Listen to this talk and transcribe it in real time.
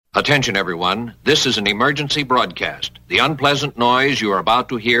Attention, everyone. This is an emergency broadcast. The unpleasant noise you are about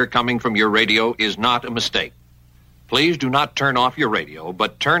to hear coming from your radio is not a mistake. Please do not turn off your radio,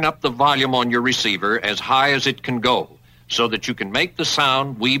 but turn up the volume on your receiver as high as it can go, so that you can make the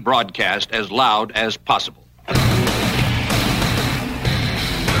sound we broadcast as loud as possible. It's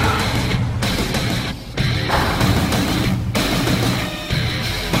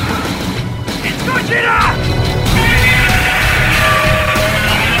Gojira!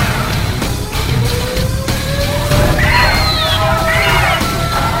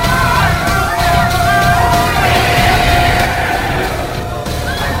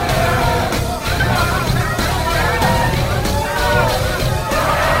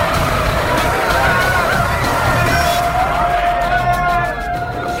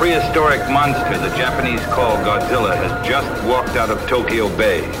 Prehistoric monster the Japanese call Godzilla has just walked out of Tokyo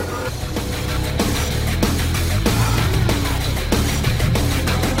Bay.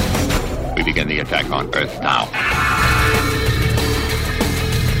 We begin the attack on Earth now.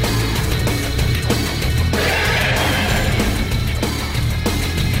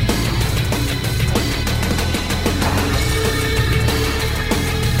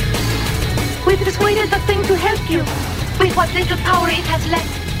 We persuaded the thing to help you with what little power it has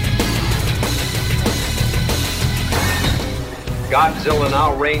left. Godzilla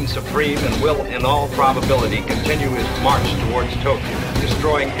now reigns supreme and will, in all probability, continue his march towards Tokyo,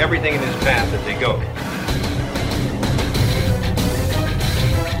 destroying everything in his path as they go.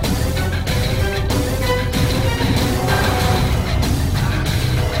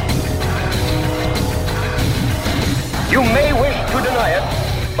 You may wish to deny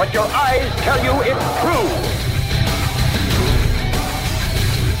it, but your eyes tell you it's true.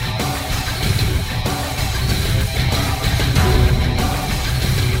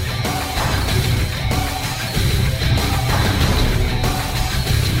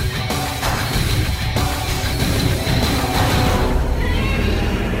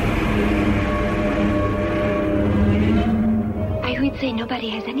 Say nobody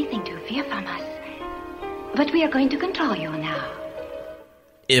has anything to fear from us. But we are going to control you now.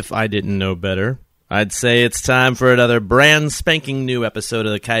 If I didn't know better, I'd say it's time for another brand spanking new episode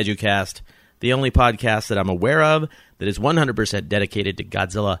of the Kaiju Cast, the only podcast that I'm aware of that is 100% dedicated to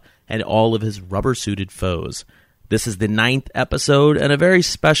Godzilla and all of his rubber-suited foes. This is the 9th episode, and a very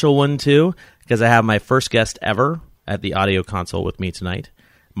special one, too, because I have my first guest ever at the audio console with me tonight.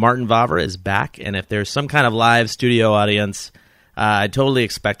 Martin Vavra is back, and if there's some kind of live studio audience, I totally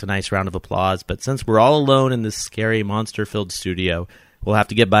expect a nice round of applause, but since we're all alone in this scary, monster-filled studio, we'll have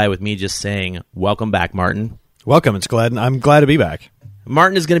to get by with me just saying, welcome back, Martin. Welcome, I'm glad to be back.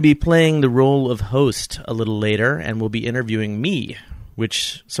 Martin is going to be playing the role of host a little later, and will be interviewing me,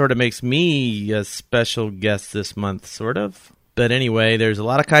 which sort of makes me a special guest this month, sort of. But anyway, there's a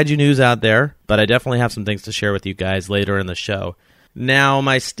lot of kaiju news out there, but I definitely have some things to share with you guys later in the show. Now,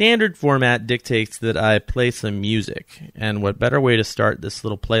 my standard format dictates that I play some music, and what better way to start this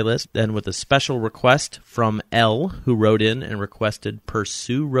little playlist than with a special request from L, who wrote in and requested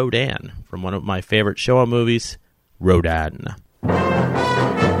Pursue Rodan from one of my favorite Showa movies, Rodan.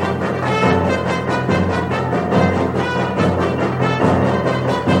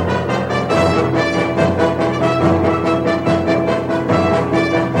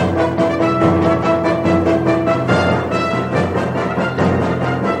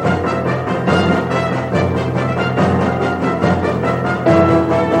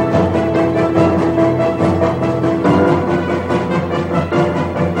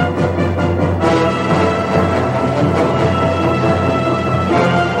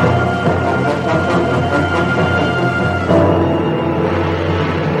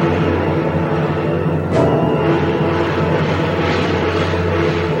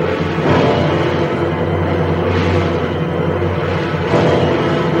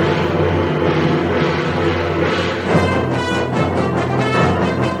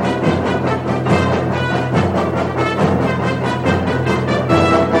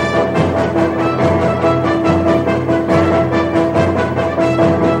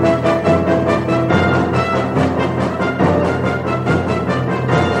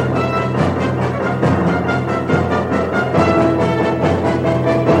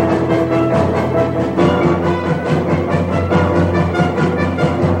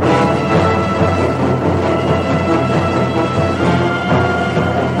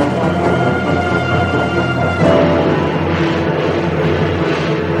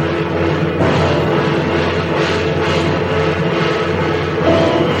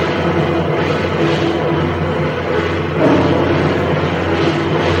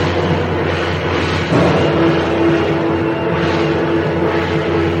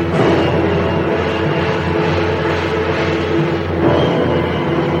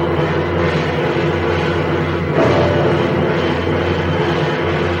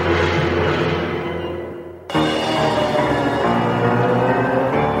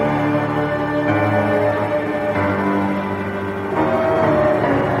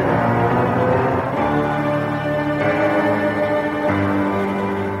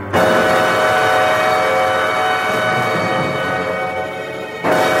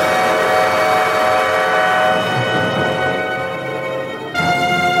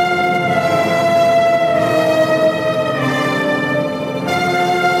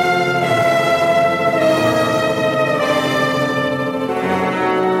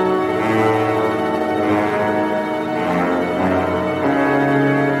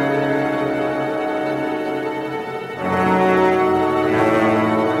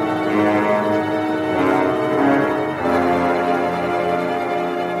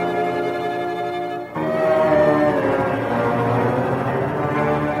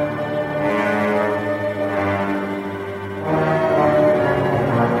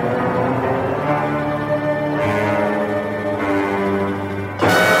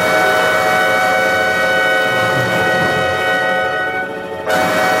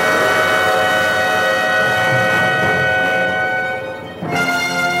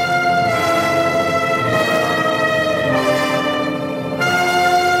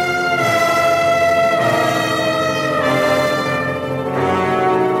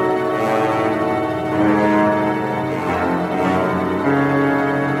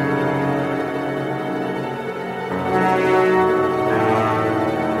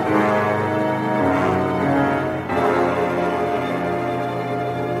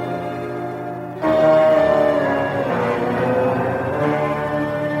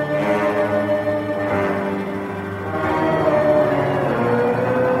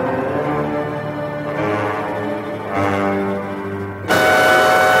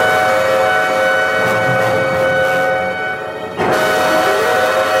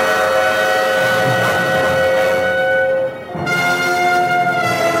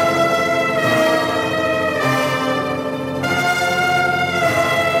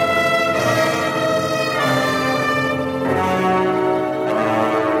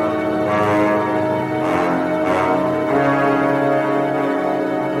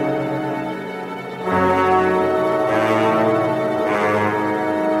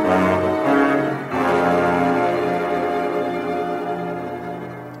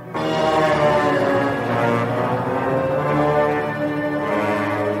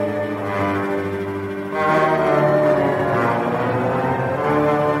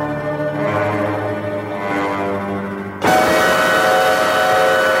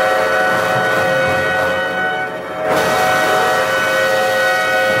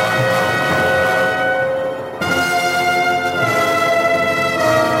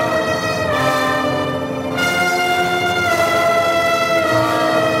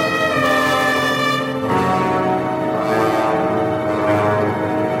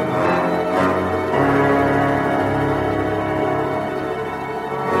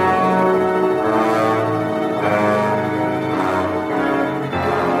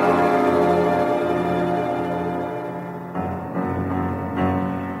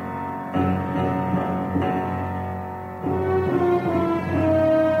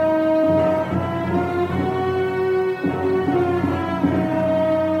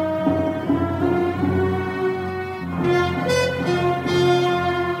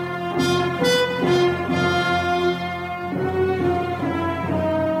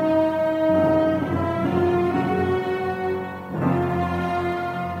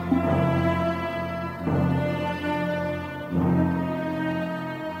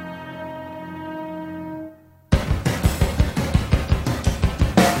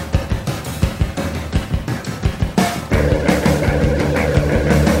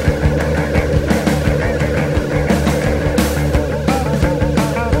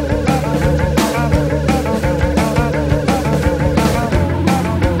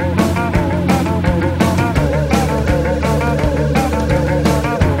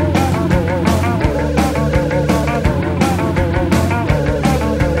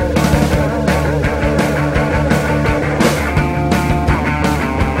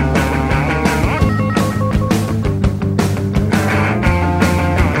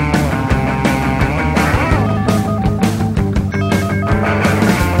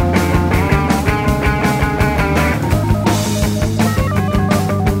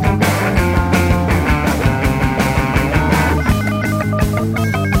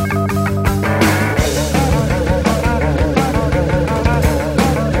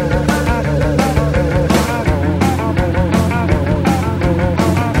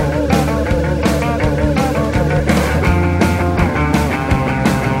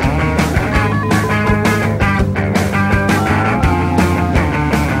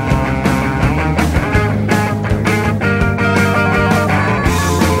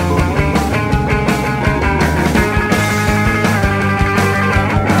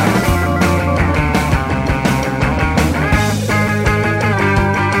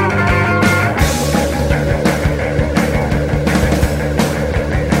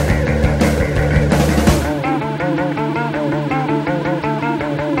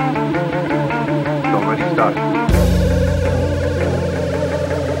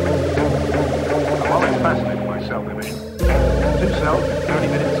 cell division. 2 cells in 30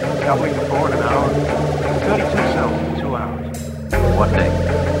 minutes, doubling to 4 in an hour, 32 cells in 2 hours. One day,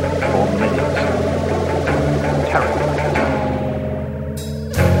 4 millions. Terrible.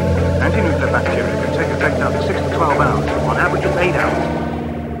 Anti-nuclear bacteria can take effect after 6 to 12 hours. On average, it's 8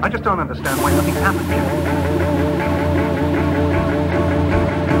 hours. I just don't understand why nothing happened yet.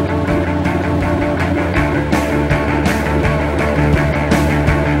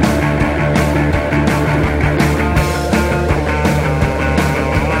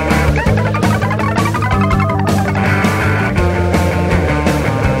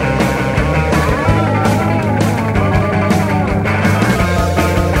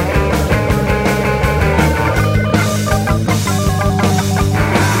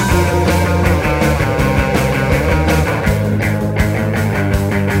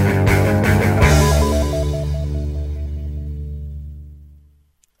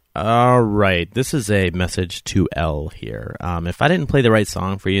 All right, this is a message to L here. If I didn't play the right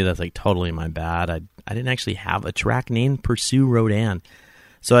song for you, that's like totally my bad. I didn't actually have a track named Pursue Rodan,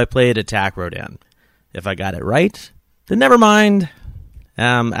 so I played Attack Rodan. If I got it right, then never mind.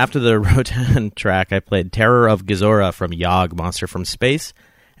 After the Rodan track, I played Terror of Gizora from Yogg, Monster from Space,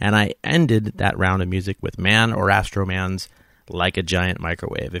 and I ended that round of music with Man or Astroman's Like a Giant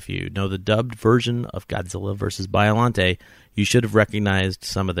Microwave. If you know the dubbed version of Godzilla vs. Biollante, you should have recognized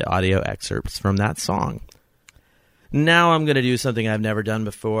some of the audio excerpts from that song. Now I'm going to do something I've never done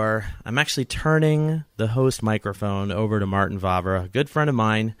before. I'm actually turning the host microphone over to Martin Vavra, a good friend of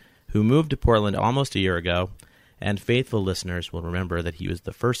mine who moved to Portland almost a year ago, and faithful listeners will remember that he was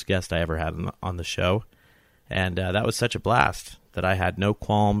the first guest I ever had on the show, and that was such a blast that I had no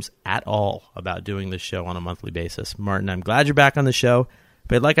qualms at all about doing this show on a monthly basis. Martin, I'm glad you're back on the show,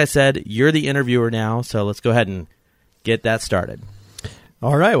 but like I said, you're the interviewer now, so let's go ahead and get that started.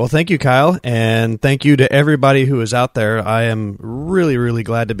 All right. Well, thank you, Kyle, and thank you to everybody who is out there. I am really, really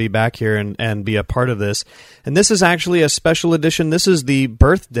glad to be back here and be a part of this. And this is actually a special edition. This is the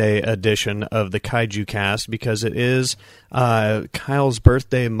birthday edition of the Kaiju Cast because it is Kyle's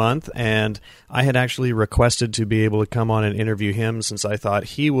birthday month, and I had actually requested to be able to come on and interview him since I thought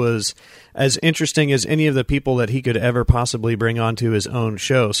he was as interesting as any of the people that he could ever possibly bring onto his own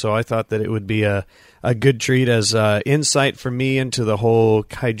show. So I thought that it would be a good treat as insight for me into the whole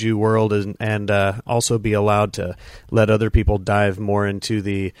kaiju world, and also be allowed to let other people dive more into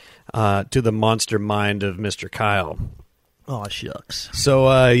the monster mind of Mr. Kyle. Oh, shucks.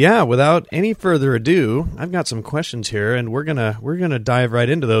 So without any further ado, I've got some questions here, and we're gonna dive right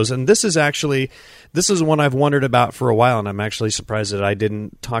into those. And this is one I've wondered about for a while, and I'm actually surprised that I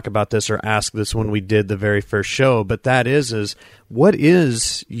didn't talk about this or ask this when we did the very first show. But that is what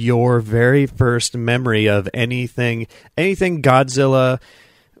is your very first memory of anything Godzilla,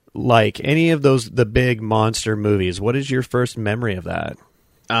 like any of the big monster movies? What is your first memory of that?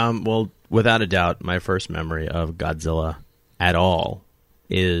 Well, without a doubt, my first memory of Godzilla at all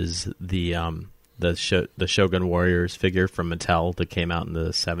is the Shogun Warriors figure from Mattel that came out in the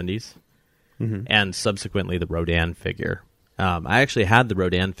 70s, and subsequently the Rodan figure. I actually had the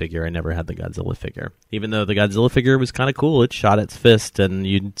Rodan figure. I never had the Godzilla figure. Even though the Godzilla figure was kind of cool, it shot its fist, and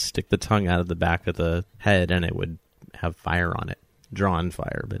you'd stick the tongue out of the back of the head, and it would have fire on it, drawn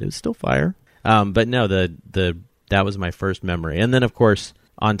fire, but it was still fire. But no, that was my first memory, and then of course,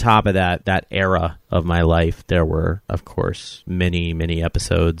 on top of that era of my life, there were, of course, many, many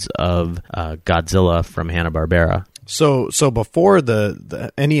episodes of Godzilla from Hanna-Barbera. So before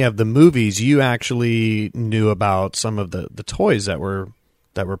any of the movies, you actually knew about some of the toys that were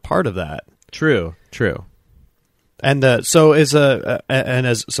part of that. True. And as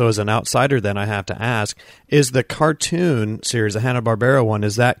an outsider, then I have to ask: is the cartoon series, the Hanna-Barbera one,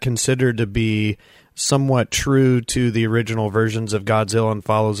 is that considered to be somewhat true to the original versions of Godzilla and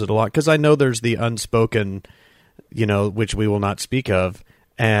follows it a lot? Because I know there's the unspoken, which we will not speak of,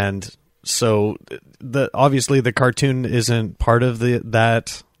 and so obviously the cartoon isn't part of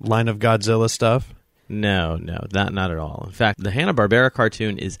that line of Godzilla stuff. No, not at all. In fact, the Hanna-Barbera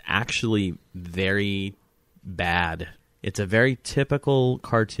cartoon is actually very bad. It's a very typical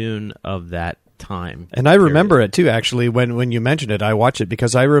cartoon of that time. And I remember it too, actually, when you mentioned it. I watched it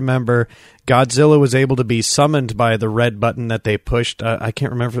because I remember Godzilla was able to be summoned by the red button that they pushed. I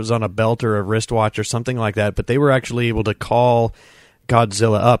can't remember if it was on a belt or a wristwatch or something like that, but they were actually able to call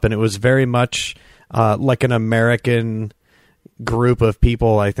Godzilla up, and it was very much like an American group of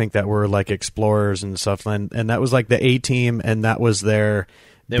people, I think, that were like explorers and stuff, and that was like the A-Team, and that was their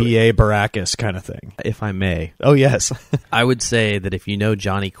B.A. Baracus kind of thing. If I may. Oh, yes. I would say that if you know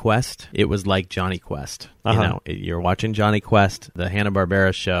Johnny Quest, it was like Johnny Quest. You know, you're watching Johnny Quest. The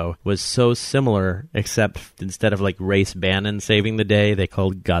Hanna-Barbera show was so similar, except instead of like Race Bannon saving the day, they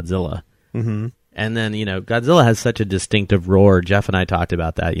called Godzilla. Mm-hmm. And then, you know, Godzilla has such a distinctive roar. Jeff and I talked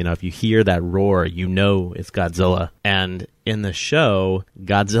about that. You know, if you hear that roar, you know it's Godzilla. And in the show,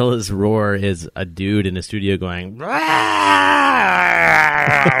 Godzilla's roar is a dude in a studio going,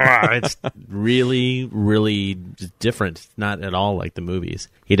 it's really, really different. It's not at all like the movies.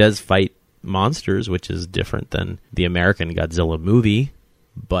 He does fight monsters, which is different than the American Godzilla movie.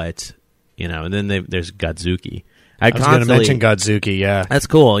 But, you know, and then there's Godzuki. I was going to mention Godzuki, yeah. That's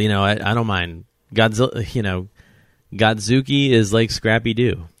cool. You know, I don't mind. Godzilla, you know, Godzuki is like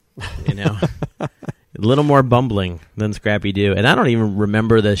Scrappy-Doo, you know, a little more bumbling than Scrappy-Doo. And I don't even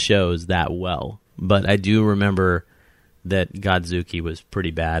remember the shows that well, but I do remember that Godzuki was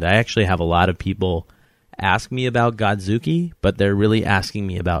pretty bad. I actually have a lot of people ask me about Godzuki, but they're really asking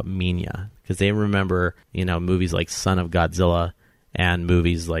me about Minya because they remember, you know, movies like Son of Godzilla and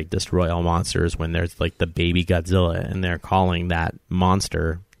movies like Destroy All Monsters when there's like the baby Godzilla and they're calling that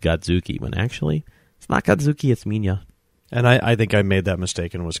monster Godzuki, when actually it's not Godzuki, it's Minya. And I think I made that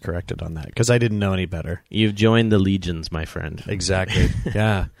mistake and was corrected on that because I didn't know any better. You've joined the legions, my friend. Exactly.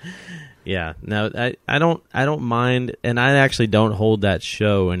 Yeah. Yeah. No, I don't mind, and I actually don't hold that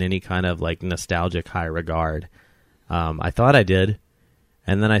show in any kind of like nostalgic high regard. I thought I did,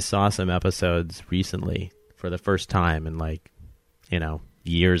 and then I saw some episodes recently for the first time in like, you know,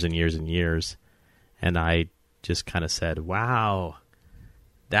 years and years and years, and I just kind of said, wow,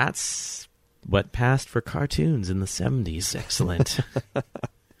 that's what passed for cartoons in the 70s. Excellent.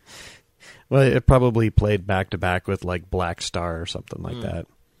 Well, it probably played back-to-back with, like, Black Star or something like that.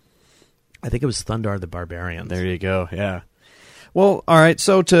 I think it was Thundar the Barbarian. There you go, yeah. Well, all right,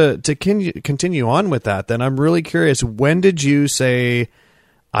 so to continue on with that, then I'm really curious, when did you say,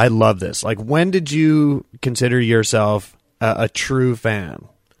 I love this? Like, when did you consider yourself a true fan?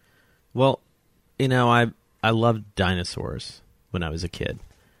 Well, you know, I loved dinosaurs when I was a kid.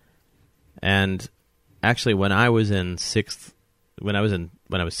 And actually, when I was 6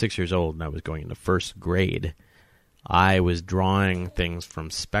 years old and I was going into first grade, I was drawing things from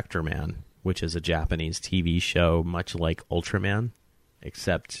Spectreman, which is a Japanese TV show, much like Ultraman,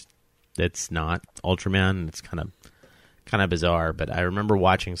 except it's not Ultraman. It's kind of bizarre. But I remember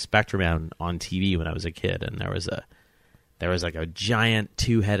watching Spectreman on TV when I was a kid, and there was like a giant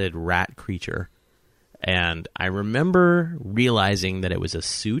two-headed rat creature, and I remember realizing that it was a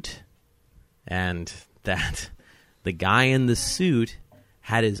suit. And that the guy in the suit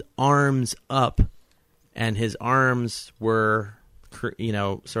had his arms up, and his arms were, you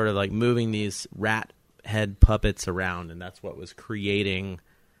know, sort of like moving these rat head puppets around, and that's what was creating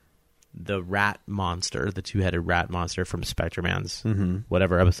the rat monster, the two-headed rat monster from Spectreman's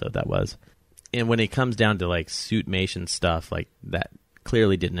whatever episode that was. And when it comes down to like suitmation stuff, like that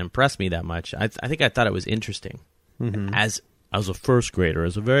clearly didn't impress me that much. I think I thought it was interesting. As a first grader,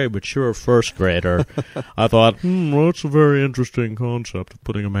 as a very mature first grader, I thought, that's a very interesting concept of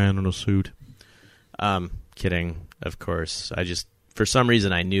putting a man in a suit. Kidding, of course. I just, for some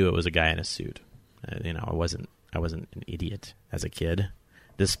reason, I knew it was a guy in a suit. You know, I wasn't an idiot as a kid,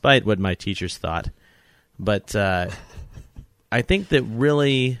 despite what my teachers thought. But I think that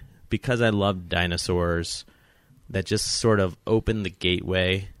really, because I loved dinosaurs, that just sort of opened the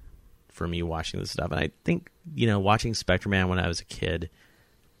gateway for me watching this stuff. And I think, you know, watching Spectreman when I was a kid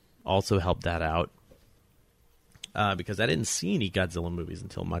also helped that out. Because I didn't see any Godzilla movies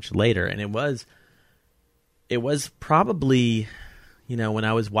until much later. And it was probably, you know, when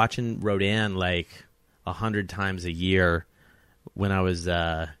I was watching Rodan like 100 times a year when I was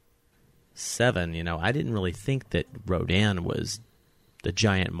 7, you know, I didn't really think that Rodan was the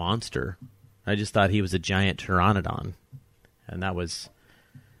giant monster. I just thought he was a giant pteranodon. And that was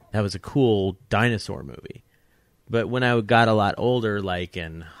a cool dinosaur movie. But when I got a lot older, like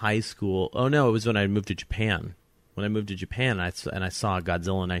in high school, it was when I moved to Japan. When I moved to Japan, I saw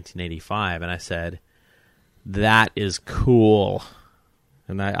Godzilla in 1985, and I said, that is cool.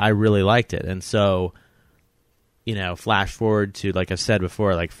 And I really liked it. And so, you know, flash forward to, like I've said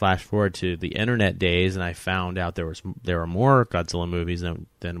before, flash forward to the internet days, and I found out there were more Godzilla movies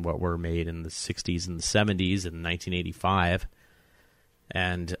than what were made in the 60s and the 70s in 1985.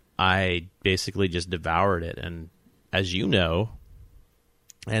 And I basically just devoured it. And as you know,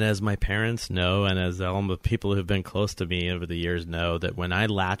 and as my parents know, and as all the people who've been close to me over the years know, that when I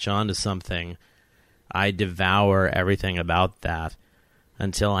latch on to something, I devour everything about that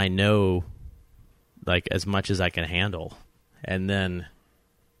until I know, like, as much as I can handle. And then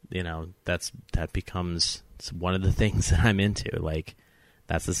that becomes one of the things that I'm into. Like,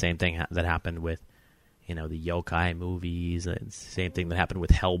 that's the same thing that happened with, the yokai movies. It's the same thing that happened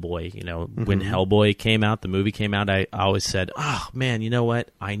with Hellboy. When Hellboy came out, the movie came out, I always said, oh man, you know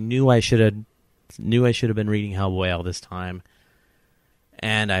what? I knew I should have been reading Hellboy all this time.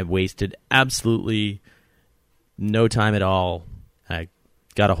 And I wasted absolutely no time at all. I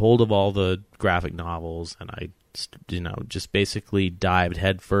got a hold of all the graphic novels, and I, just basically dived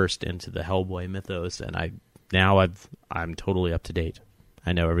headfirst into the Hellboy mythos, and I'm totally up to date.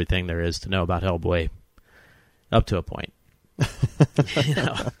 I know everything there is to know about Hellboy, up to a point.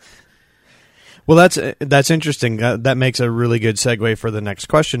 Well, that's interesting. That makes a really good segue for the next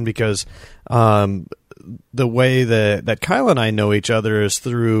question, because the way that Kyle and I know each other is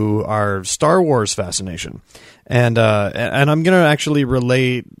through our Star Wars fascination. And I'm going to actually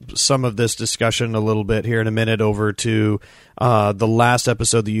relate some of this discussion a little bit here in a minute over to the last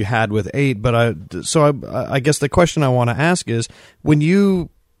episode that you had with 8. But I guess the question I want to ask is, when you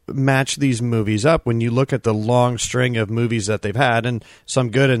match these movies up, when you look at the long string of movies that they've had, and some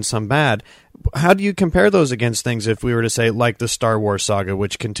good and some bad, how do you compare those against things, if we were to say, like the Star Wars saga,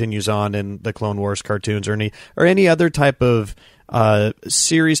 which continues on in the Clone Wars cartoons, or any other type of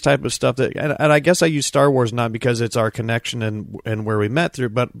series type of stuff and I guess I use Star Wars not because it's our connection and where we met through,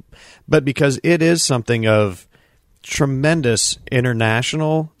 but because it is something of tremendous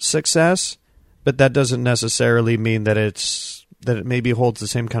international success, but that doesn't necessarily mean that it maybe holds the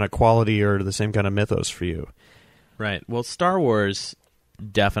same kind of quality or the same kind of mythos for you. Right. Well, Star Wars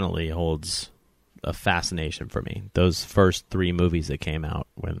definitely holds a fascination for me. Those first 3 movies that came out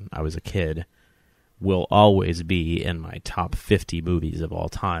when I was a kid will always be in my top 50 movies of all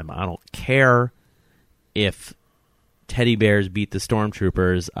time. I don't care if teddy bears beat the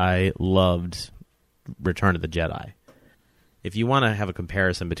stormtroopers. I loved Return of the Jedi. If you want to have a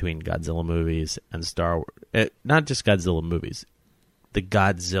comparison between Godzilla movies and Star Wars, not just Godzilla movies, the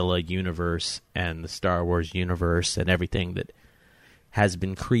Godzilla universe and the Star Wars universe and everything that has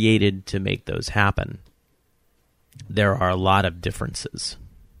been created to make those happen, there are a lot of differences.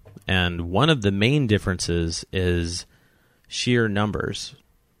 And one of the main differences is sheer numbers.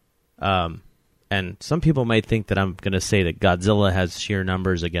 And some people might think that I'm going to say that Godzilla has sheer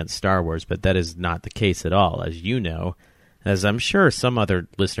numbers against Star Wars, but that is not the case at all. As you know, as I'm sure some other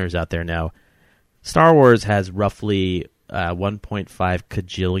listeners out there know, Star Wars has roughly 1.5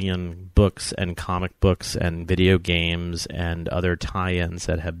 kajillion books and comic books and video games and other tie-ins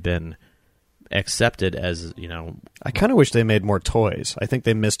that have been accepted as, I kind of wish they made more toys. I think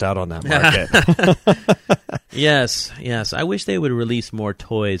they missed out on that market. Yes. I wish they would release more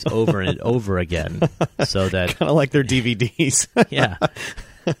toys over and over again, so that kind of like their DVDs. Yeah.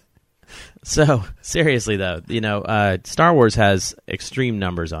 So seriously though, Star Wars has extreme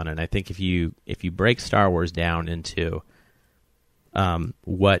numbers on it. And I think if you break Star Wars down into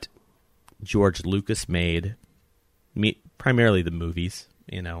what George Lucas made, primarily the movies,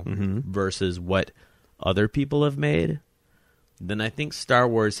 versus what other people have made, then I think Star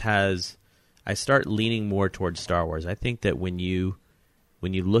Wars I start leaning more towards Star Wars. I think that when you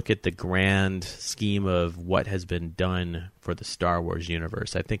look at the grand scheme of what has been done for the Star Wars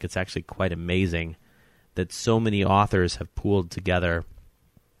universe, I think it's actually quite amazing that so many authors have but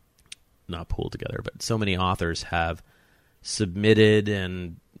so many authors have submitted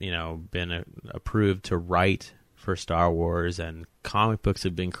and, been approved to write for Star Wars, and comic books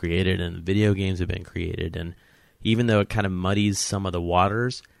have been created and video games have been created. And even though it kind of muddies some of the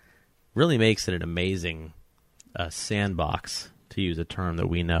waters, really makes it an amazing sandbox, to use a term that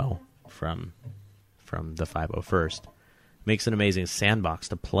we know from the 501st. Makes an amazing sandbox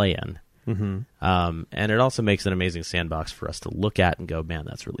to play in. Mm-hmm. And it also makes an amazing sandbox for us to look at and go, man,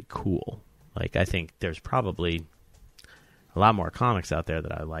 that's really cool. Like, I think there's probably a lot more comics out there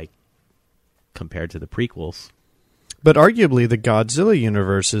that I like compared to the prequels. But arguably the Godzilla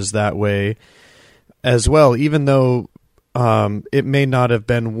universe is that way as well, even though it may not have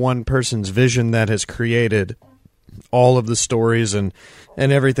been one person's vision that has created all of the stories and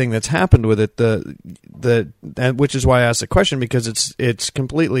everything that's happened with it. Which is why I asked the question, because it's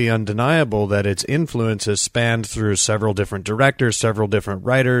completely undeniable that its influence has spanned through several different directors, several different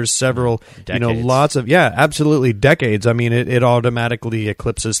writers, several decades. Lots of absolutely decades. I mean, it automatically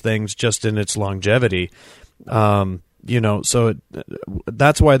eclipses things just in its longevity. So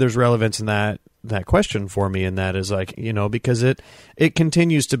that's why there's relevance in that question for me, and that is like, because it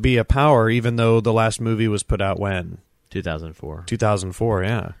continues to be a power, even though the last movie was put out when? 2004,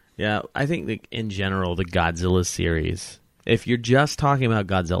 yeah. Yeah, I think that in general, the Godzilla series, if you're just talking about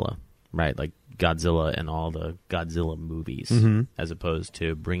Godzilla, right, like Godzilla in all the Godzilla movies, Mm-hmm. as opposed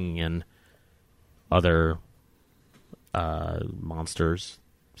to bringing in other monsters,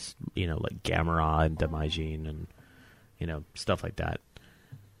 like Gamera and Damaijin and, stuff like that.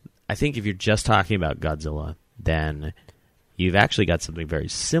 I think if you're just talking about Godzilla, then you've actually got something very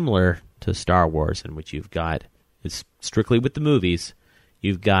similar to Star Wars, in which you've got, it's strictly with the movies,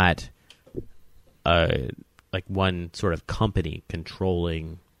 you've got like one sort of company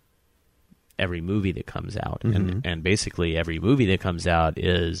controlling every movie that comes out. Mm-hmm. And basically every movie that comes out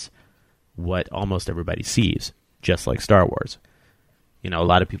is what almost everybody sees, just like Star Wars. A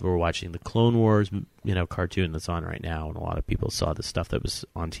lot of people were watching the Clone Wars, cartoon that's on right now, and a lot of people saw the stuff that was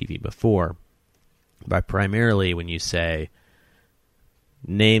on TV before. But primarily when you say,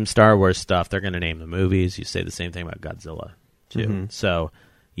 name Star Wars stuff, they're going to name the movies. You say the same thing about Godzilla, too. Mm-hmm. So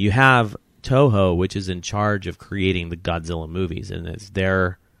you have Toho, which is in charge of creating the Godzilla movies, and it's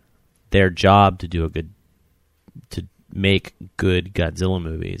their job to make good Godzilla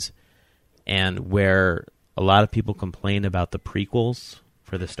movies. And where a lot of people complain about the prequels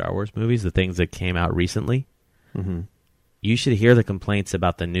for the Star Wars movies, the things that came out recently, mm-hmm. you should hear the complaints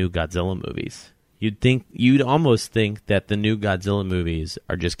about the new Godzilla movies. You'd almost think that the new Godzilla movies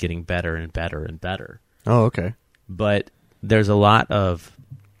are just getting better and better and better. Oh, okay. But there's a lot of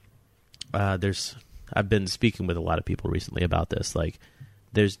I've been speaking with a lot of people recently about this. Like,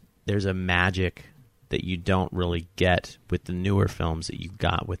 there's a magic that you don't really get with the newer films that you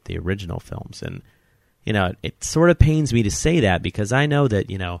got with the original films. And, it sort of pains me to say that, because I know that,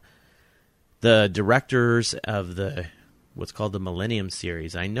 the directors of what's called the Millennium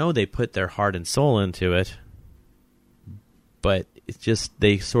series, I know they put their heart and soul into it, but it's just,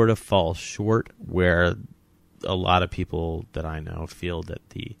 they sort of fall short, where a lot of people that I know feel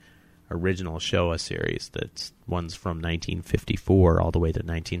that the original Showa series, that's ones from 1954 all the way to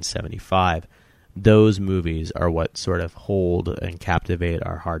 1975, those movies are what sort of hold and captivate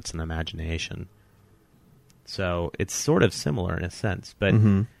our hearts and imagination. So it's sort of similar in a sense, but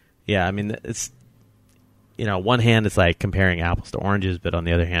mm-hmm. yeah, I mean, it's, one hand it's like comparing apples to oranges, but on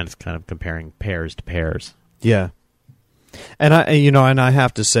the other hand it's kind of comparing pears to pears. Yeah. And I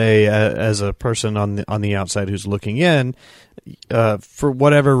have to say, as a person on the outside who's looking in, for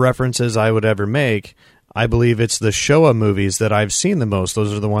whatever references I would ever make, I believe it's the Showa movies that I've seen the most.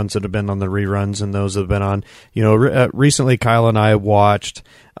 Those are the ones that have been on the reruns, and those have been on. Recently, Kyle and I watched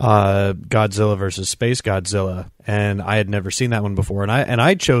Godzilla versus Space Godzilla, and I had never seen that one before. And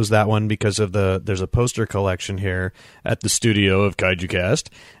I chose that one because of there's a poster collection here at the studio of Kaiju Cast,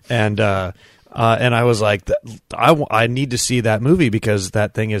 and I was like, I need to see that movie because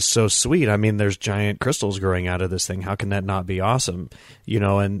that thing is so sweet. I mean, there's giant crystals growing out of this thing. How can that not be awesome?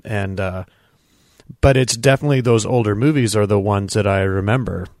 But it's definitely those older movies are the ones that I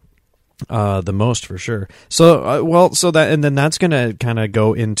remember the most, for sure. So, then that's going to kind of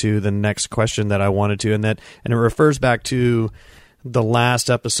go into the next question that I wanted to, and it refers back to the last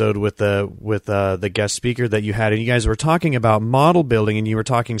episode with the guest speaker that you had, and you guys were talking about model building, and you were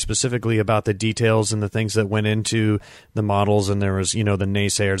talking specifically about the details and the things that went into the models, and there was, the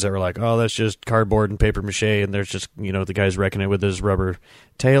naysayers that were like, oh, that's just cardboard and paper mache, and there's just, the guy's wrecking it with his rubber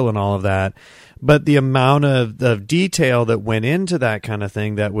tail and all of that. But the amount of detail that went into that kind of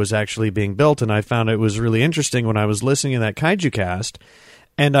thing that was actually being built, and I found it was really interesting when I was listening to that Kaiju Cast,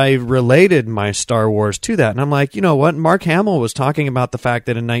 and I related my Star Wars to that. And I'm like, you know what? Mark Hamill was talking about the fact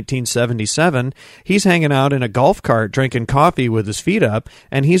that in 1977, he's hanging out in a golf cart drinking coffee with his feet up,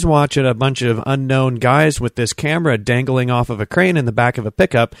 and he's watching a bunch of unknown guys with this camera dangling off of a crane in the back of a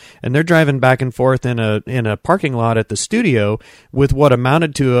pickup, and they're driving back and forth in a parking lot at the studio with what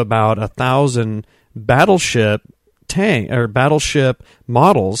amounted to about 1,000 battleship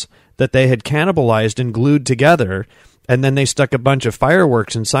models that they had cannibalized and glued together. And then they stuck a bunch of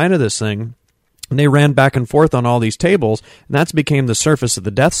fireworks inside of this thing, and they ran back and forth on all these tables, and that's became the surface of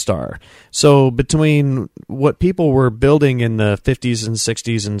the Death Star. So between what people were building in the 50s and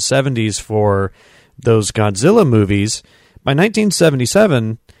 60s and 70s for those Godzilla movies, by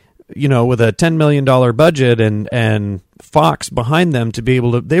 1977, with a $10 million budget and Fox behind them to be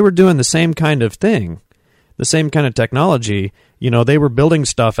able to, they were doing the same kind of thing, the same kind of technology. They were building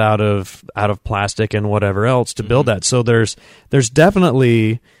stuff out of plastic and whatever else to build that. So there's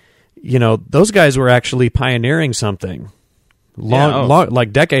definitely, those guys were actually pioneering something long,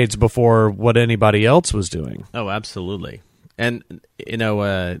 like decades before what anybody else was doing. Oh, absolutely. And,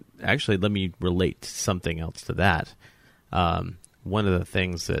 actually, let me relate something else to that. One of the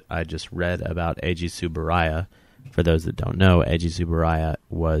things that I just read about Eiji Tsuburaya, for those that don't know, Eiji Tsuburaya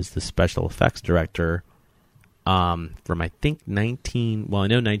was the special effects director from I think I know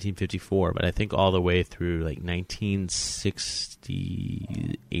 1954, but I think all the way through like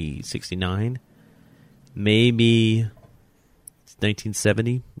 1968, 69, maybe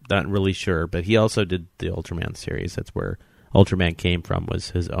 1970. Not really sure, but he also did the Ultraman series. That's where Ultraman came from.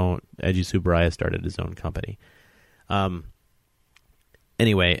 Was his own. Eiji Tsuburaya started his own company.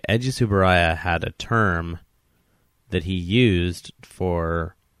 Anyway, Eiji Tsuburaya had a term that he used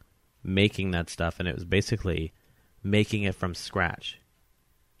for making that stuff, and it was basically making it from scratch.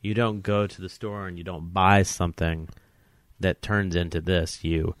 You don't go to the store and you don't buy something that turns into this.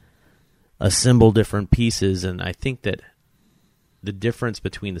 You assemble different pieces, and I think that the difference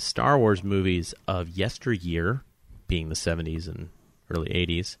between the Star Wars movies of yesteryear, being the 70s and early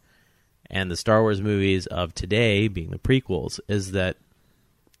 80s, and the Star Wars movies of today, being the prequels, is that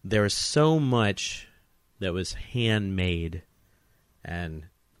there is so much that was handmade and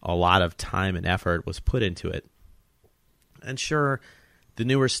a lot of time and effort was put into it. And sure, the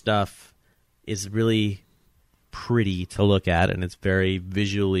newer stuff is really pretty to look at, and it's very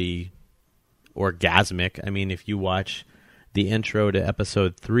visually orgasmic. I mean, if you watch the intro to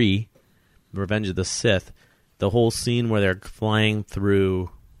Episode 3, Revenge of the Sith, the whole scene where they're flying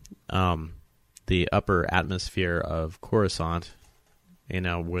through the upper atmosphere of Coruscant,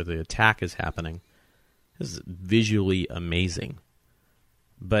 where the attack is happening, is visually amazing.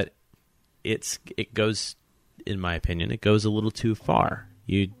 But it goes, in my opinion, it goes a little too far.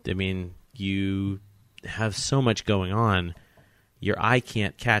 You have so much going on, your eye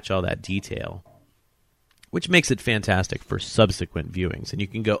can't catch all that detail, which makes it fantastic for subsequent viewings. And you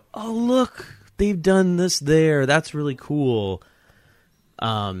can go, oh, look, they've done this there. That's really cool.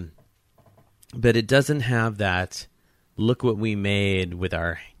 But it doesn't have that, look what we made with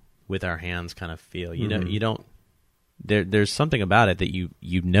our hands kind of feel. You don't. There's something about it that you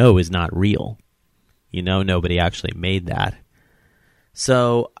know is not real. Nobody actually made that.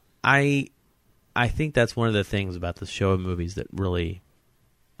 So I think that's one of the things about the Showa movies that really,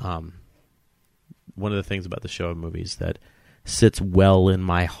 one of the things about the Showa movies that sits well in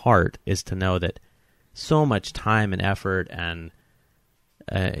my heart is to know that so much time and effort and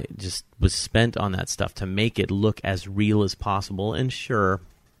just was spent on that stuff to make it look as real as possible. And sure,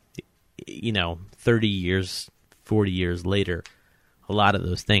 30 years, 40 years later, a lot of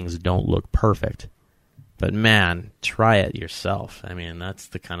those things don't look perfect. But man, try it yourself. I mean, that's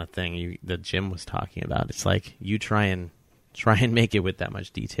the kind of thing that Jim was talking about. It's like you try and make it with that much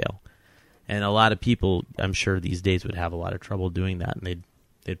detail. And a lot of people, I'm sure these days, would have a lot of trouble doing that, and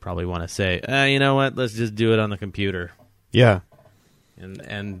they'd probably want to say, you know what, let's just do it on the computer. Yeah.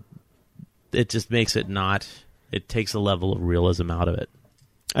 And it just makes it not. It takes a level of realism out of it.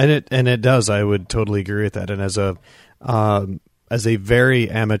 And it does. I would totally agree with that. And as a very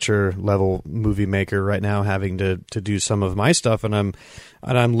amateur level movie maker right now, having to do some of my stuff, and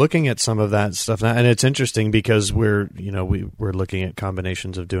I'm looking at some of that stuff now, and it's interesting because we're looking at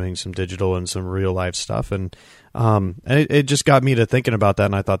combinations of doing some digital and some real life stuff, and it just got me to thinking about that,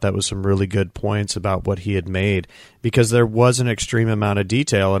 and I thought that was some really good points about what he had made, because there was an extreme amount of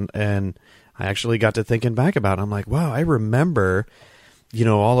detail, and I actually got to thinking back about it. I'm like, wow, I remember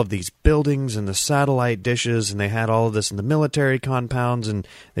all of these buildings and the satellite dishes, and they had all of this in the military compounds, and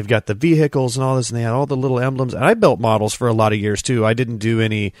they've got the vehicles and all this, and they had all the little emblems. And I built models for a lot of years, too. I didn't do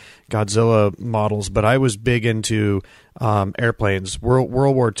any Godzilla models, but I was big into airplanes. World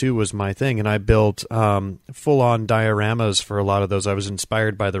War II was my thing, and I built full-on dioramas for a lot of those. I was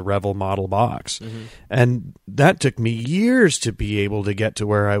inspired by the Revell model box. Mm-hmm. And that took me years to be able to get to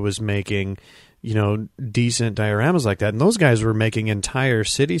where I was making decent dioramas like that. And those guys were making entire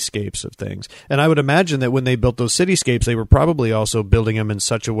cityscapes of things. And I would imagine that when they built those cityscapes, they were probably also building them in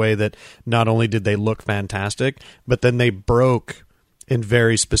such a way that not only did they look fantastic, but then they broke in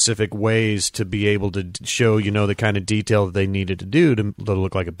very specific ways to be able to show, the kind of detail that they needed to do to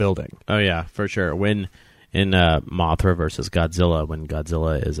look like a building. Oh, yeah, for sure. When in Mothra versus Godzilla, when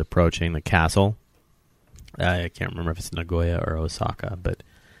Godzilla is approaching the castle, I can't remember if it's Nagoya or Osaka, but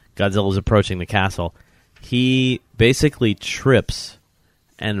Godzilla's approaching the castle. He basically trips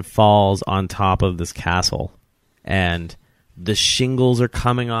and falls on top of this castle, and the shingles are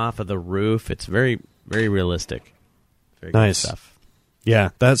coming off of the roof. It's very, very realistic. Very nice good stuff.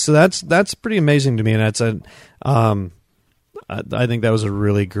 Yeah, that's pretty amazing to me, and that's I think that was a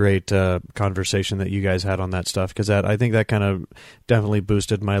really great conversation that you guys had on that stuff, because I think that kind of definitely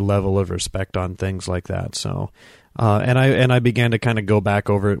boosted my level of respect on things like that. So. And I began to kind of go back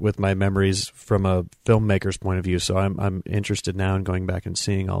over it with my memories from a filmmaker's point of view. So I'm interested now in going back and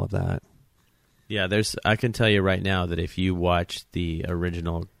seeing all of that. Yeah, I can tell you right now that if you watch the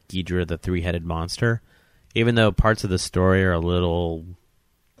original Ghidorah, the three-headed monster, even though parts of the story are a little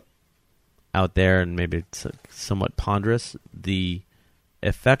out there and maybe it's somewhat ponderous, the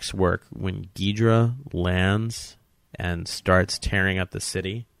effects work when Ghidra lands and starts tearing up the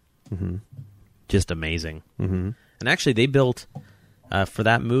city. Just amazing. And actually, they built for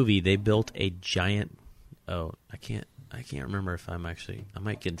that movie. They built a giant. Oh, I can't remember if I might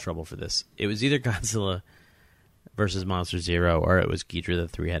get in trouble for this. It was either Godzilla versus Monster Zero or it was Ghidra the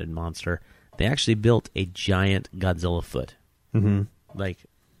three-headed monster. They actually built a giant Godzilla foot, like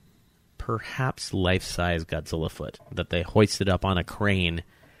perhaps life-size Godzilla foot that they hoisted up on a crane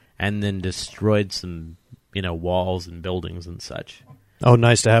and then destroyed some, walls and buildings and such. Oh,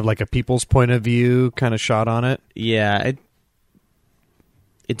 nice to have like a people's point of view kind of shot on it. Yeah,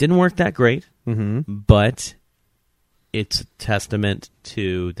 it didn't work that great, but it's a testament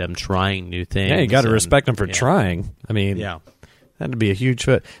to them trying new things. Yeah, you got to respect them for trying. I mean, yeah, that'd be a huge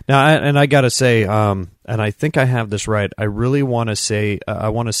fit. Now, I got to say, and I think I have this right. I really want to say I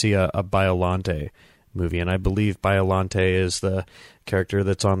want to see a Biollante movie, and I believe Biollante is the character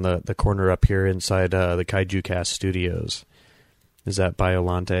that's on the corner up here inside the Kaiju Cast Studios. Is that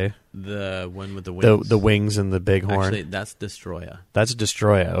Biollante? The one with the wings? The wings and the big horn? Actually, that's Destroya. That's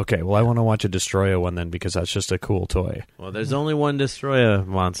Destroya. Okay, well, I want to watch a Destroya one then because that's just a cool toy. Well, there's only one Destroya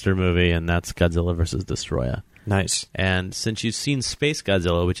monster movie, and that's Godzilla vs. Destroya. Nice. And since you've seen Space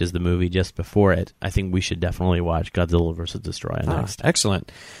Godzilla, which is the movie just before it, I think we should definitely watch Godzilla vs. Destroya next.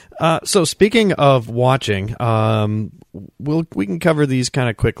 Excellent. So speaking of watching, we can cover these kind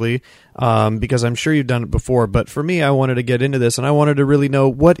of quickly because I'm sure you've done it before. But for me, I wanted to get into this, and I wanted to really know,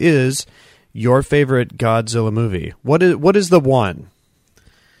 what is your favorite Godzilla movie? What is the one?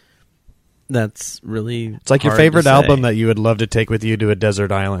 That's really It's like your favorite album that you would love to take with you to a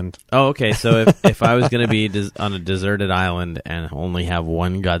desert island. Oh, okay. So if I was going to be on a deserted island and only have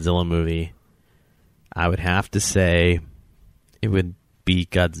one Godzilla movie, I would have to say it would be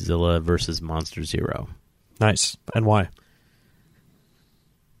Godzilla versus Monster Zero. Nice. And why?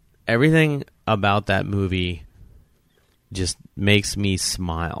 Everything about that movie just makes me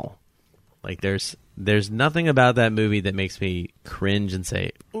smile. Like there's nothing about that movie that makes me cringe and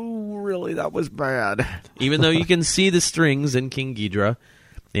say, "Ooh, really, that was bad." Even though you can see the strings in King Ghidra,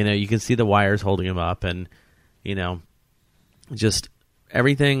 you can see the wires holding him up, and just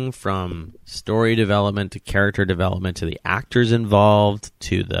everything from story development to character development to the actors involved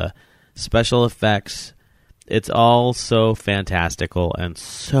to the special effects. It's all so fantastical and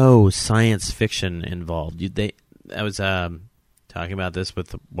so science fiction involved. I was talking about this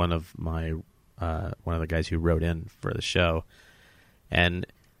with one of the guys who wrote in for the show, and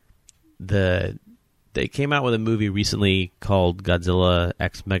they came out with a movie recently called Godzilla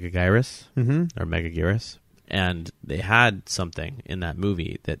X Megaguirus or Megaguirus, and they had something in that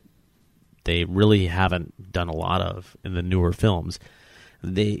movie that they really haven't done a lot of in the newer films.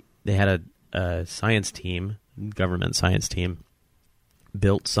 They had a science team, government science team,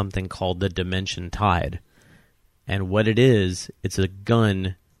 built something called the Dimension Tide. And what it is, it's a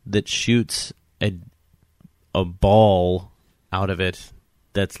gun that shoots a ball out of it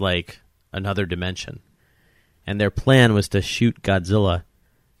that's like another dimension. And their plan was to shoot Godzilla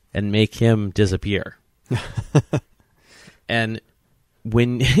and make him disappear. And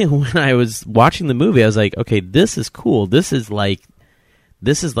when I was watching the movie, I was like, okay, this is cool. This is like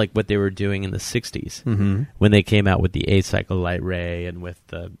what they were doing in the 60s when they came out with the A-cycle light ray and with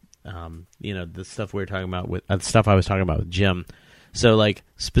the the stuff we were talking about with stuff I was talking about with Jim. So, like,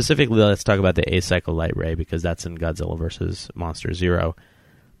 specifically, let's talk about the A-cycle light ray because that's in Godzilla versus Monster Zero.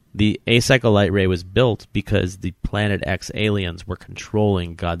 The A-cycle light ray was built because the Planet X aliens were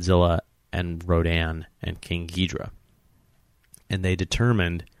controlling Godzilla and Rodan and King Ghidra, and they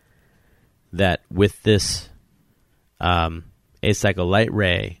determined that with this A-cycle light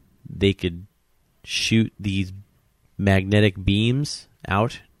ray, they could shoot these magnetic beams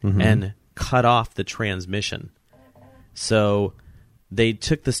out and cut off the transmission. So they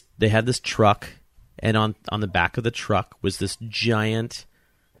took this. They had this truck, and on the back of the truck was this giant,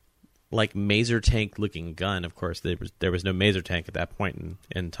 like maser tank looking gun. Of course, there was no maser tank at that point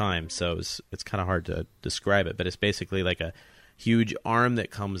in time, so it's kind of hard to describe it. But it's basically like a huge arm that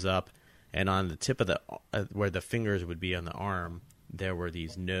comes up, and on the tip of the where the fingers would be on the arm, there were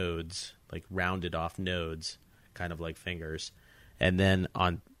these nodes, like rounded off nodes, kind of like fingers. And then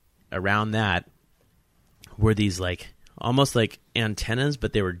around that were these like almost like antennas,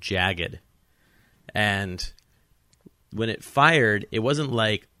 but they were jagged. And when it fired, it wasn't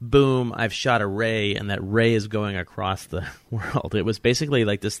like, boom, I've shot a ray and that ray is going across the world. It was basically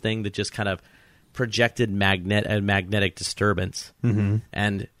like this thing that just kind of projected magnetic disturbance.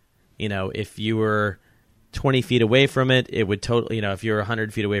 And, if you were 20 feet away from it, it would totally, if you're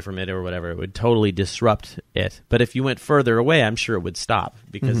 100 feet away from it or whatever, it would totally disrupt it. But if you went further away, I'm sure it would stop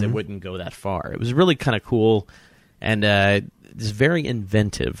because it wouldn't go that far. It was really kind of cool and it's very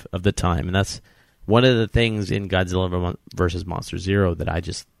inventive of the time. And that's one of the things in Godzilla vs. Monster Zero that I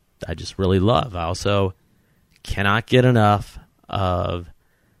just really love. I also cannot get enough of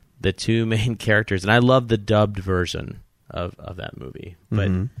the two main characters. And I love the dubbed version of that movie.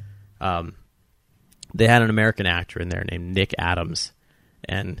 But they had an American actor in there named Nick Adams,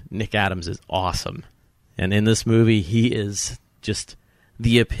 and Nick Adams is awesome. And in this movie, he is just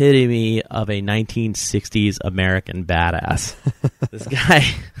the epitome of a 1960s American badass.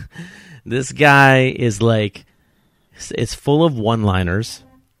 This guy is like, it's full of one-liners.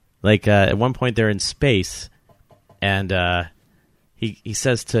 Like at one point, they're in space, and he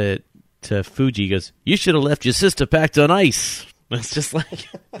says to Fuji, he goes, "You should have left your sister packed on ice." It's just like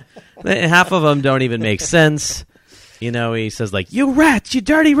half of them don't even make sense. He says like, "You rats, you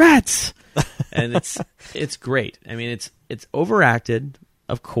dirty rats," and it's great. I mean, it's overacted,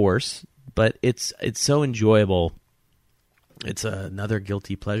 of course, but it's so enjoyable. It's another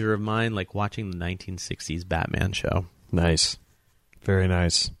guilty pleasure of mine, like watching the 1960s Batman show. Nice, very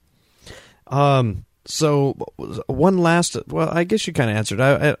nice. So one last, well, I guess you kind of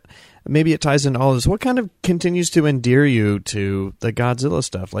answered. Maybe it ties into all this. What kind of continues to endear you to the Godzilla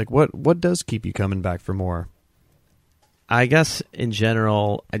stuff? Like, what does keep you coming back for more? I guess in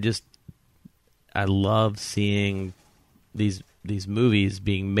general, I love seeing these movies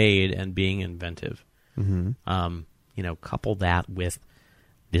being made and being inventive. Mm-hmm. Couple that with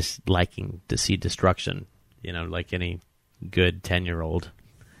this liking to see destruction. Like any good 10-year-old.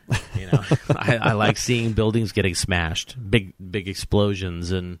 I like seeing buildings getting smashed, big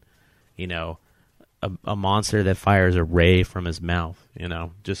explosions, and a monster that fires a ray from his mouth.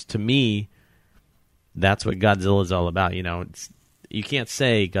 Just to me, that's what Godzilla is all about. You can't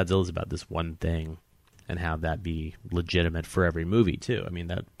say Godzilla's about this one thing and have that be legitimate for every movie too. I mean,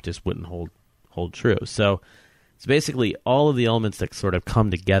 that just wouldn't hold true. So it's basically all of the elements that sort of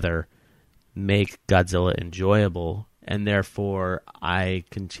come together make Godzilla enjoyable. And therefore, I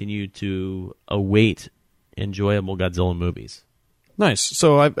continue to await enjoyable Godzilla movies. Nice.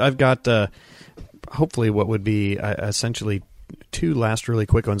 So I've got hopefully what would be essentially two last really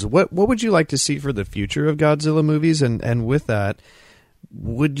quick ones. What would you like to see for the future of Godzilla movies? And with that,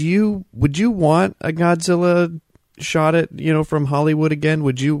 would you want a Godzilla shot at from Hollywood again?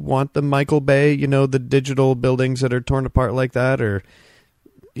 Would you want the Michael Bay, the digital buildings that are torn apart like that, or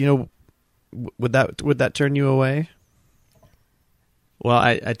would that turn you away? Well,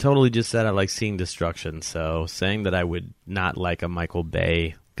 I totally just said I like seeing destruction, so saying that I would not like a Michael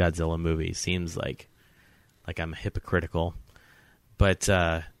Bay Godzilla movie seems like I'm hypocritical, but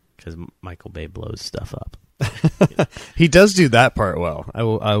because Michael Bay blows stuff up. He does do that part well. I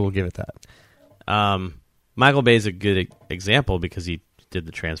will give it that. Michael Bay is a good example because he did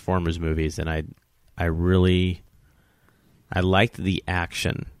the Transformers movies, and I liked the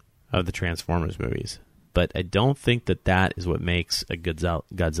action of the Transformers movies. But I don't think that is what makes a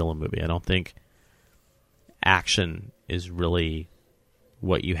Godzilla movie. I don't think action is really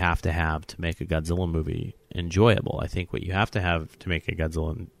what you have to make a Godzilla movie enjoyable. I think what you have to make a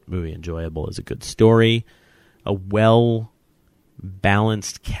Godzilla movie enjoyable is a good story, a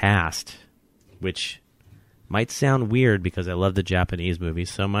well-balanced cast, which might sound weird because I love the Japanese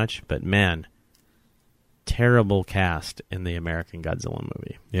movies so much, but man, terrible cast in the American Godzilla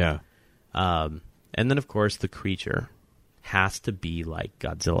movie. Yeah. And then, of course, the creature has to be like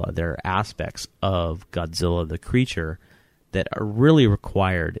Godzilla. There are aspects of Godzilla, the creature, that are really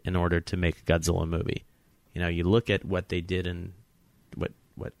required in order to make a Godzilla movie. You look at what they did in what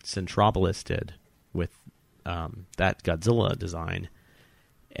Centropolis did with that Godzilla design,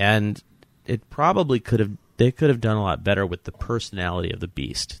 and it probably they could have done a lot better with the personality of the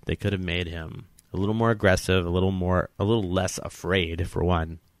beast. They could have made him a little more aggressive, a little less afraid, for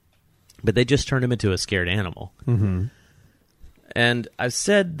one. But they just turned him into a scared animal. Mm-hmm. And I've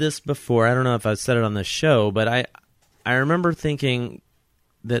said this before. I don't know if I've said it on this show, but I remember thinking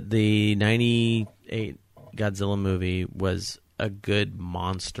that the 98 Godzilla movie was a good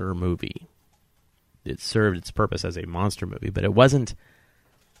monster movie. It served its purpose as a monster movie, but it wasn't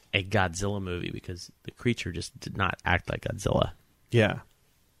a Godzilla movie because the creature just did not act like Godzilla. Yeah.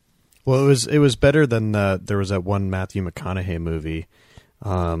 Well, it was better than there was that one Matthew McConaughey movie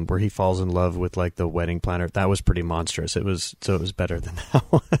where he falls in love with like the wedding planner. That was pretty monstrous. It was better than that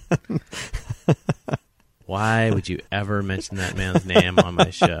one. Why would you ever mention that man's name on my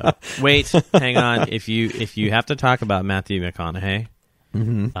show? Wait, hang on. If you have to talk about Matthew McConaughey,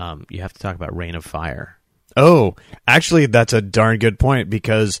 mm-hmm. You have to talk about Reign of Fire. Oh, actually, that's a darn good point,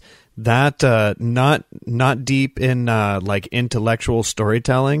 because that not deep in like intellectual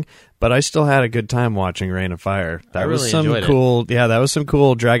storytelling, but I still had a good time watching Reign of Fire. That was some cool, that was some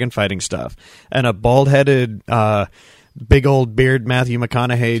cool dragon fighting stuff, and a bald-headed, big old beard Matthew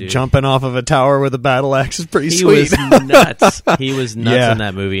McConaughey jumping off of a tower with a battle axe is pretty sweet. He was nuts. He was nuts in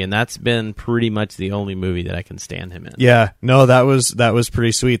that movie, and that's been pretty much the only movie that I can stand him in. Yeah, no, that was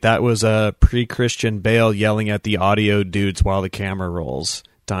pretty sweet. That was a pre-Christian Bale yelling at the audio dudes while the camera rolls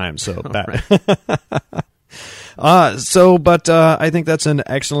time. So I think that's an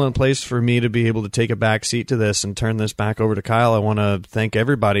excellent place for me to be able to take a back seat to this and turn this back over to Kyle. I want to thank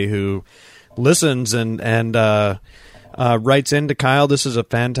everybody who listens and writes into Kyle. This is a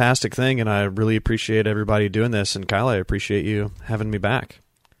fantastic thing, and I really appreciate everybody doing this. And Kyle, I appreciate you having me back.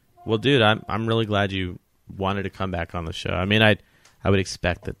 Well, dude, I'm really glad you wanted to come back on the show. I mean, I would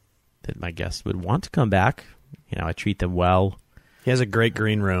expect that my guests would want to come back. You know, I treat them well. He has a great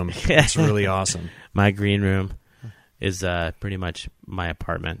green room. It's really awesome. My green room is pretty much my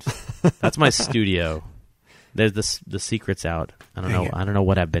apartment. That's my studio. There's the secret's out. I don't know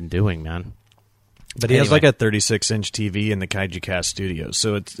what I've been doing, man. But he has like a 36-inch TV in the Kaiju Cast studio,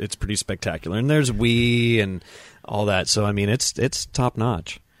 so it's pretty spectacular. And there's Wii and all that, so I mean it's top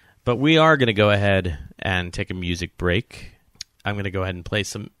notch. But we are going to go ahead and take a music break. I'm going to go ahead and play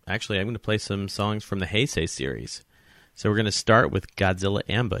some. Actually, I'm going to play some songs from the Heisei series. So we're going to start with Godzilla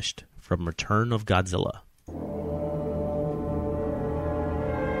Ambushed from Return of Godzilla.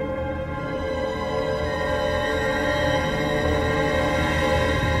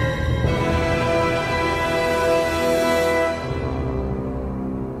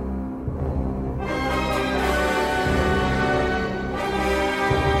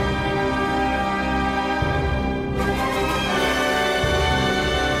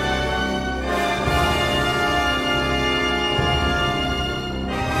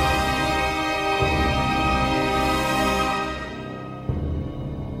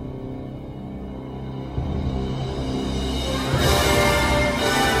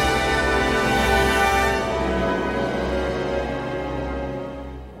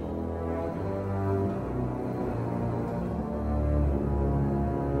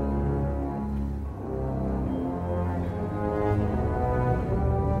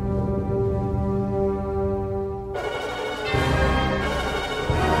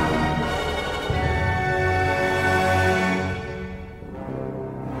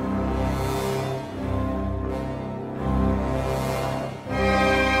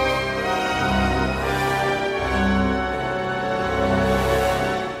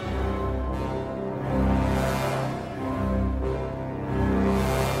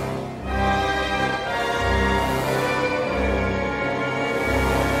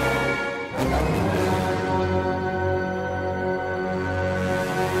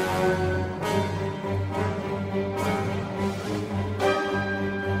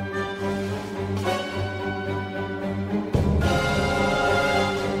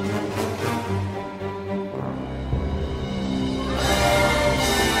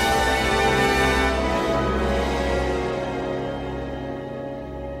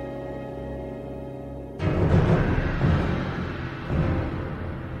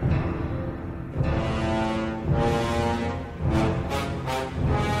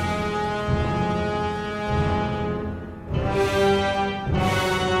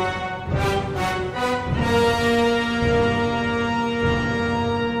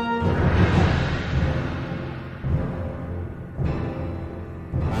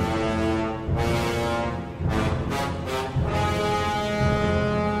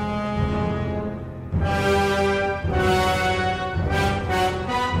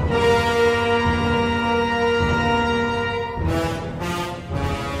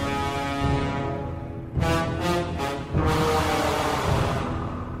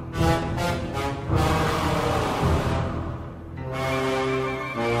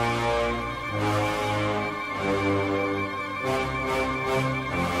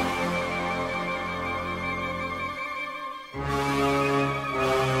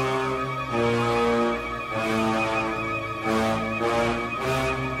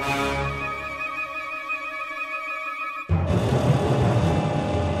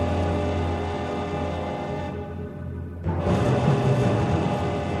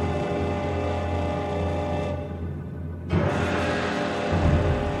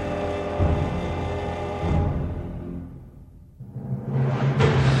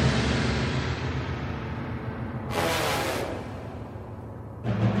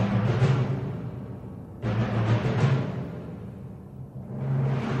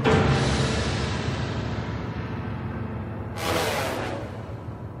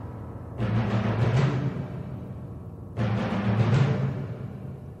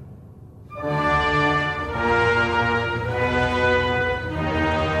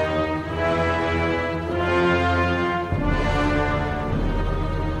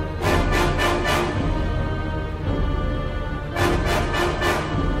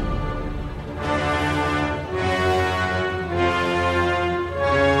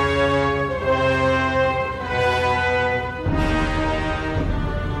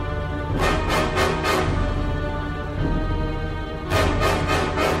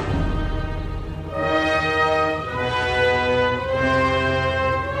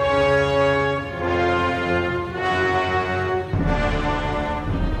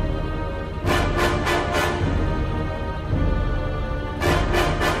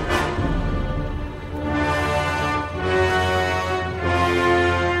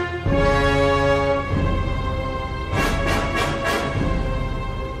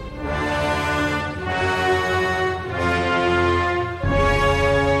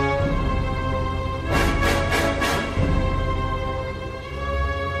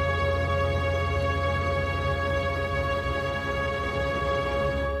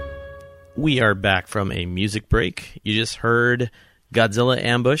 We are back from a music break. You just heard Godzilla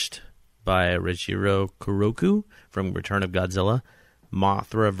Ambushed by Reichiro Kuroku from Return of Godzilla,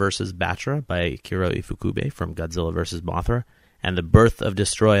 Mothra vs. Batra by Akira Ifukube from Godzilla vs. Mothra, and The Birth of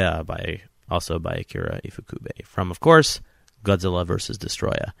Destroya by Akira Ifukube from, of course, Godzilla vs.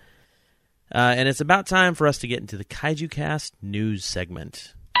 Destroya. And it's about time for us to get into the Kaiju Cast news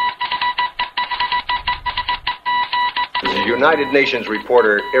segment. This is United Nations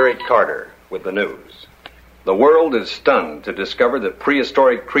reporter Eric Carter with the news. The world is stunned to discover that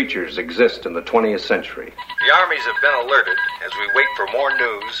prehistoric creatures exist in the 20th century. The armies have been alerted as we wait for more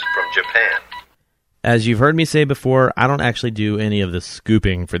news from Japan. As you've heard me say before, I don't actually do any of the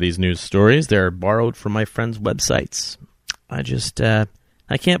scooping for these news stories. They're borrowed from my friends' websites.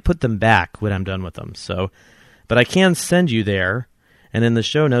 I can't put them back when I'm done with them. But I can send you there. And in the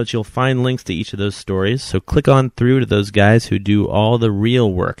show notes, you'll find links to each of those stories. So click on through to those guys who do all the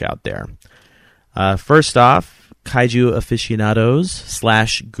real work out there. First off, Kaiju aficionados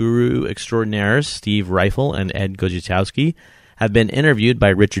 / guru extraordinaires Steve Reifel and Ed Gojitowski have been interviewed by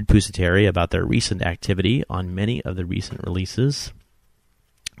Richard Pusateri about their recent activity on many of the recent releases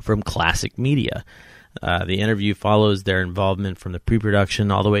from classic media. The interview follows their involvement from the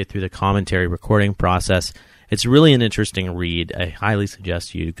pre-production all the way through the commentary recording process. It's really an interesting read. I highly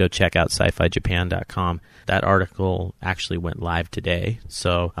suggest you go check out sci-fijapan.com. That article actually went live today,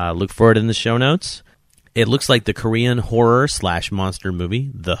 so look for it in the show notes. It looks like the Korean horror / monster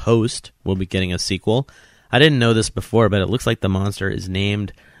movie, The Host, will be getting a sequel. I didn't know this before, but it looks like the monster is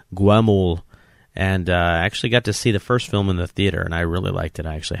named Gwamul, and I actually got to see the first film in the theater, and I really liked it.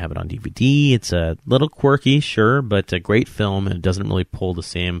 I actually have it on DVD. It's a little quirky, sure, but a great film, and it doesn't really pull the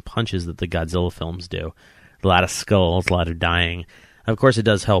same punches that the Godzilla films do. A lot of skulls, a lot of dying. Of course, it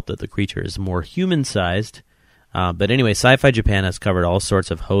does help that the creature is more human-sized. But anyway, Sci-Fi Japan has covered all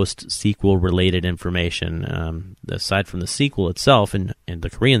sorts of Host sequel-related information. Aside from the sequel itself and the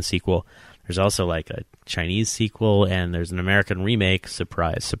Korean sequel, there's also like a Chinese sequel, and there's an American remake.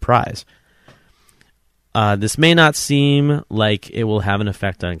 Surprise, surprise. This may not seem like it will have an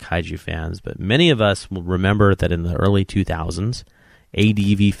effect on kaiju fans, but many of us will remember that in the early 2000s,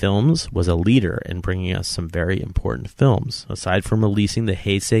 ADV Films was a leader in bringing us some very important films. Aside from releasing the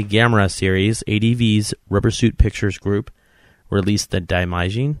Heisei Gamera series, ADV's Rubber Suit Pictures Group released the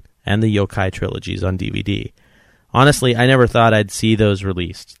Daimajin and the Yokai trilogies on DVD. Honestly, I never thought I'd see those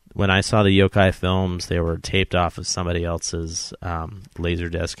released. When I saw the Yokai films, they were taped off of somebody else's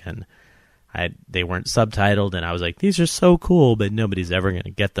Laserdisc, and they weren't subtitled, and I was like, these are so cool, but nobody's ever going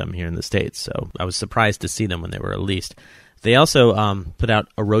to get them here in the States, so I was surprised to see them when they were released. They also put out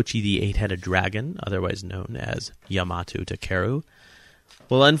Orochi the Eight-Headed Dragon, otherwise known as Yamato Takeru.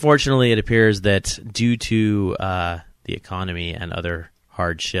 Well, unfortunately, it appears that due to the economy and other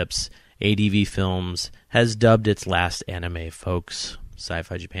hardships, ADV Films has dubbed its last anime, folks.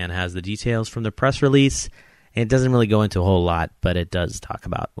 Sci-Fi Japan has the details from the press release, and it doesn't really go into a whole lot, but it does talk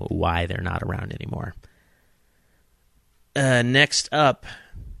about why they're not around anymore. Next up,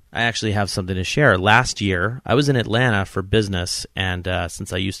 I actually have something to share. Last year, I was in Atlanta for business, and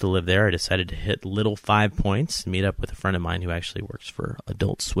since I used to live there, I decided to hit Little 5 Points, meet up with a friend of mine who actually works for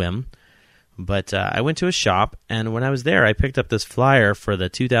Adult Swim. But I went to a shop, and when I was there, I picked up this flyer for the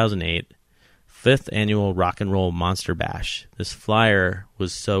 2008 5th Annual Rock and Roll Monster Bash. This flyer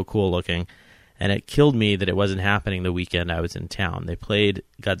was so cool looking, and it killed me that it wasn't happening the weekend I was in town. They played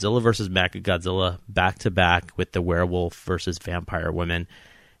Godzilla vs. Mechagodzilla back-to-back with the werewolf versus vampire women.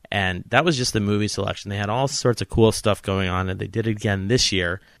 And that was just the movie selection. They had all sorts of cool stuff going on, and they did it again this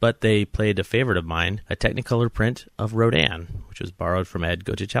year. But they played a favorite of mine, a Technicolor print of Rodan, which was borrowed from Ed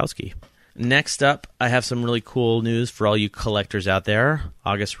Gojitowski. Next up, I have some really cool news for all you collectors out there.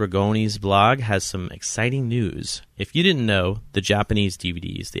 August Ragoni's blog has some exciting news. If you didn't know, the Japanese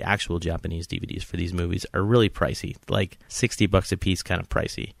DVDs, the actual Japanese DVDs for these movies, are really pricey, like $60 a piece, kind of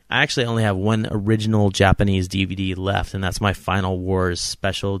pricey. I actually only have one original Japanese DVD left, and that's my Final Wars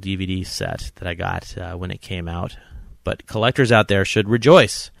special DVD set that I got when it came out. But collectors out there should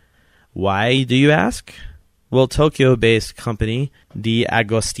rejoice. Why, do you ask? Well, Tokyo-based company Di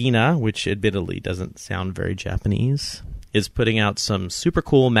Agostina, which admittedly doesn't sound very Japanese, is putting out some super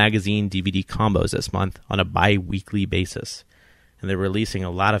cool magazine DVD combos this month on a bi-weekly basis. And they're releasing a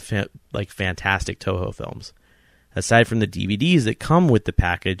lot of fantastic Toho films. Aside from the DVDs that come with the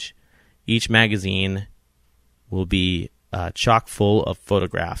package, each magazine will be chock full of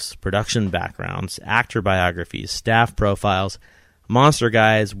photographs, production backgrounds, actor biographies, staff profiles, monster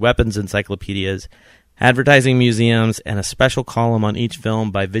guides, weapons encyclopedias, advertising museums, and a special column on each film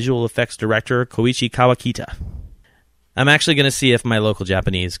by visual effects director Koichi Kawakita. I'm actually going to see if my local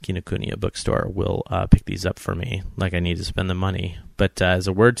Japanese Kinokuniya bookstore will pick these up for me, like I need to spend the money. But as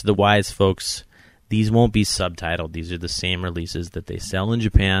a word to the wise folks, these won't be subtitled. These are the same releases that they sell in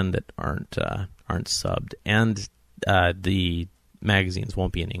Japan that aren't subbed. And the magazines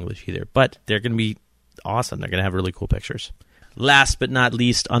won't be in English either. But they're going to be awesome. They're going to have really cool pictures. Last but not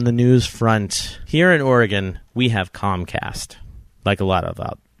least, on the news front, here in Oregon, we have Comcast, like a lot of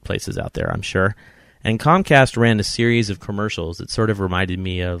places out there, I'm sure. And Comcast ran a series of commercials that sort of reminded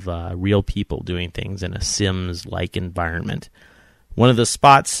me of real people doing things in a Sims-like environment. One of the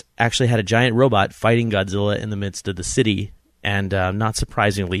spots actually had a giant robot fighting Godzilla in the midst of the city, and not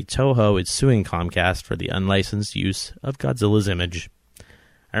surprisingly, Toho is suing Comcast for the unlicensed use of Godzilla's image.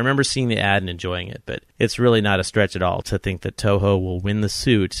 I remember seeing the ad and enjoying it, but it's really not a stretch at all to think that Toho will win the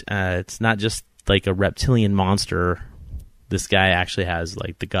suit. It's not just like a reptilian monster. This guy actually has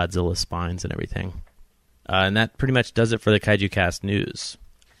like the Godzilla spines and everything. And that pretty much does it for the Kaiju Cast news.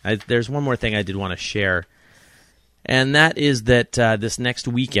 There's one more thing I did want to share, and that is that this next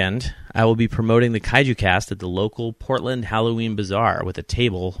weekend I will be promoting the Kaiju Cast at the local Portland Halloween Bazaar with a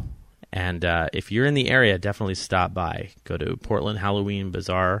table. And if you're in the area, definitely stop by. Go to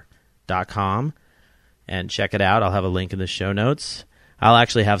portlandhalloweenbazaar.com and check it out. I'll have a link in the show notes. I'll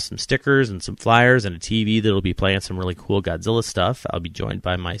actually have some stickers and some flyers and a TV that'll be playing some really cool Godzilla stuff. I'll be joined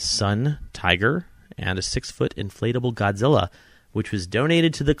by my son, Tiger, and a 6-foot inflatable Godzilla, which was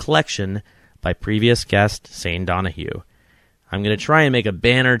donated to the collection by previous guest Zane Donahue. I'm going to try and make a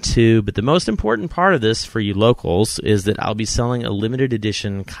banner too, but the most important part of this for you locals is that I'll be selling a limited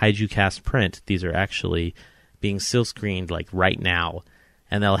edition Kaiju Cast print. These are actually being silk-screened like right now,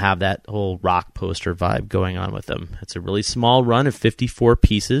 and they'll have that whole rock poster vibe going on with them. It's a really small run of 54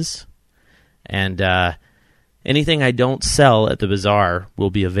 pieces, and anything I don't sell at the bazaar will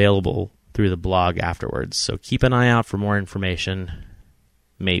be available through the blog afterwards, so keep an eye out for more information.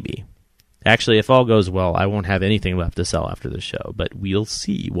 Maybe. Actually, if all goes well, I won't have anything left to sell after the show, but we'll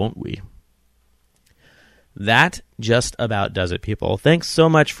see, won't we? That just about does it, people. Thanks so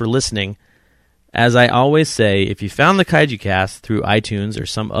much for listening. As I always say, if you found the Kaiju Cast through iTunes or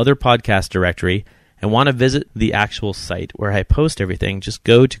some other podcast directory and want to visit the actual site where I post everything, just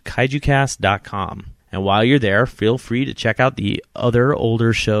go to kaijucast.com. And while you're there, feel free to check out the other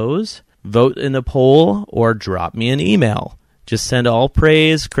older shows, vote in the poll, or drop me an email. Just send all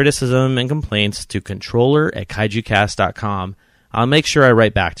praise, criticism, and complaints to controller@kaijucast.com. I'll make sure I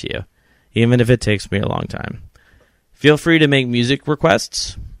write back to you, even if it takes me a long time. Feel free to make music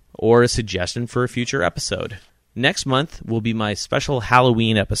requests or a suggestion for a future episode. Next month will be my special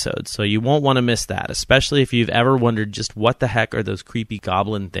Halloween episode, so you won't want to miss that, especially if you've ever wondered just what the heck are those creepy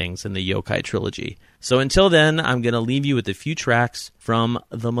goblin things in the Yokai trilogy. So until then, I'm going to leave you with a few tracks from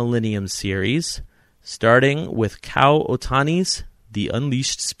the Millennium series, starting with Kao Otani's The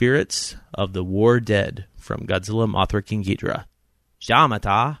Unleashed Spirits of the War Dead from Godzilla Mothra King Ghidorah.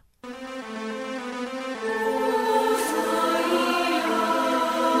 Jamata!